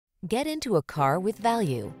Get into a car with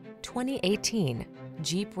value. 2018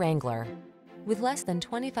 Jeep Wrangler. With less than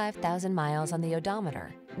 25,000 miles on the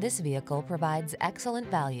odometer, this vehicle provides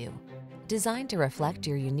excellent value. Designed to reflect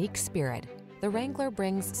your unique spirit, the Wrangler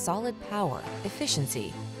brings solid power,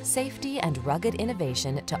 efficiency, safety, and rugged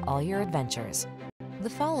innovation to all your adventures.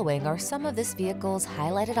 The following are some of this vehicle's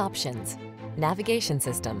highlighted options: navigation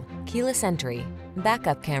system, keyless entry,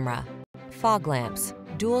 backup camera, fog lamps,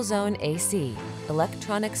 dual zone AC,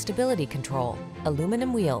 electronic stability control,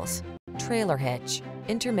 aluminum wheels, trailer hitch,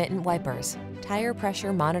 intermittent wipers, tire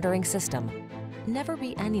pressure monitoring system. Never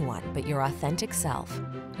be anyone but your authentic self.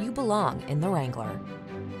 You belong in the Wrangler.